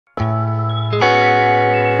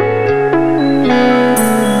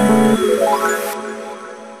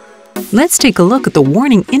Let's take a look at the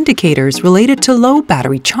warning indicators related to low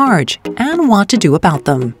battery charge and what to do about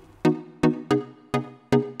them.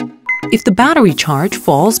 If the battery charge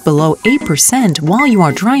falls below 8% while you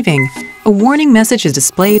are driving, a warning message is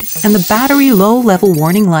displayed and the battery low-level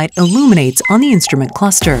warning light illuminates on the instrument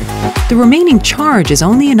cluster. The remaining charge is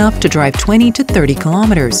only enough to drive 20 to 30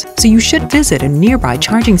 kilometers, so you should visit a nearby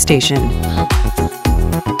charging station.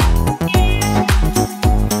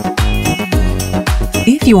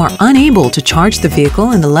 If you are unable to charge the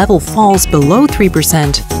vehicle and the level falls below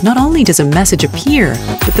 3%, not only does a message appear,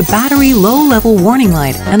 but the battery low-level warning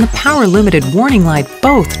light and the power-limited warning light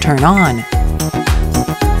both turn on.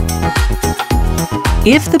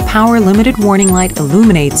 If the power-limited warning light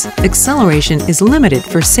illuminates, acceleration is limited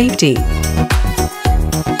for safety.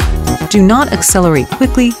 Do not accelerate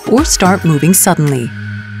quickly or start moving suddenly.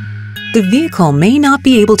 The vehicle may not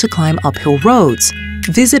be able to climb uphill roads.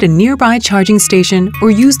 Visit a nearby charging station or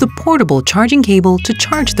use the portable charging cable to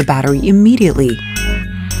charge the battery immediately.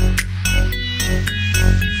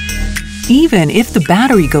 Even if the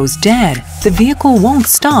battery goes dead, the vehicle won't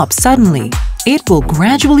stop suddenly. It will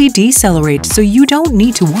gradually decelerate, so you don't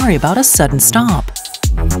need to worry about a sudden stop.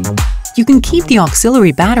 You can keep the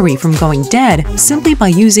auxiliary battery from going dead simply by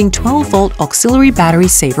using 12-volt Auxiliary Battery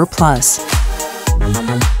Saver Plus.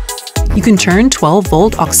 You can turn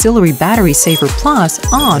 12-volt Auxiliary Battery Saver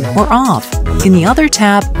Plus on or off in the other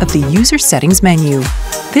tab of the User Settings menu.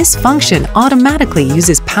 This function automatically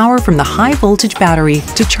uses power from the high-voltage battery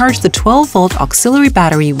to charge the 12-volt auxiliary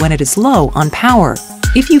battery when it is low on power.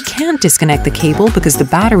 If you can't disconnect the cable because the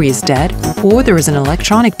battery is dead or there is an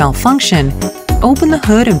electronic malfunction, open the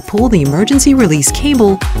hood and pull the emergency release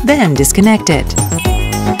cable, then disconnect it.